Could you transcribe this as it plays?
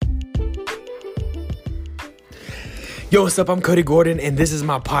Yo, what's up? I'm Cody Gordon, and this is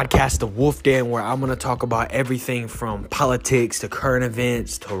my podcast, The Wolf Den, where I'm going to talk about everything from politics to current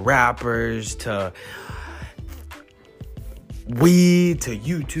events to rappers to weed to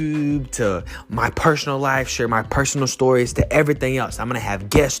YouTube to my personal life, share my personal stories to everything else. I'm going to have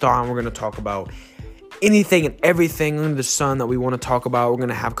guests on. We're going to talk about anything and everything under the sun that we want to talk about. We're going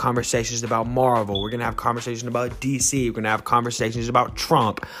to have conversations about Marvel. We're going to have conversations about DC. We're going to have conversations about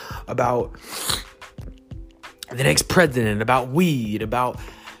Trump, about the next president, about weed, about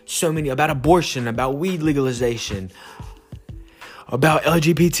abortion, about weed legalization, about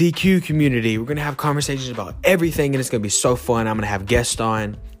LGBTQ community. We're going to have conversations about everything, and it's going to be so fun. I'm going to have guests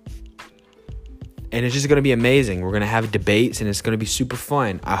on, and it's just going to be amazing. We're going to have debates, and it's going to be super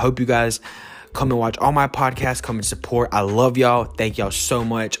fun. I hope you guys come and watch all my podcasts, come and support. I love y'all. Thank y'all so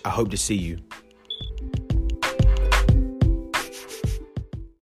much. I hope to see you.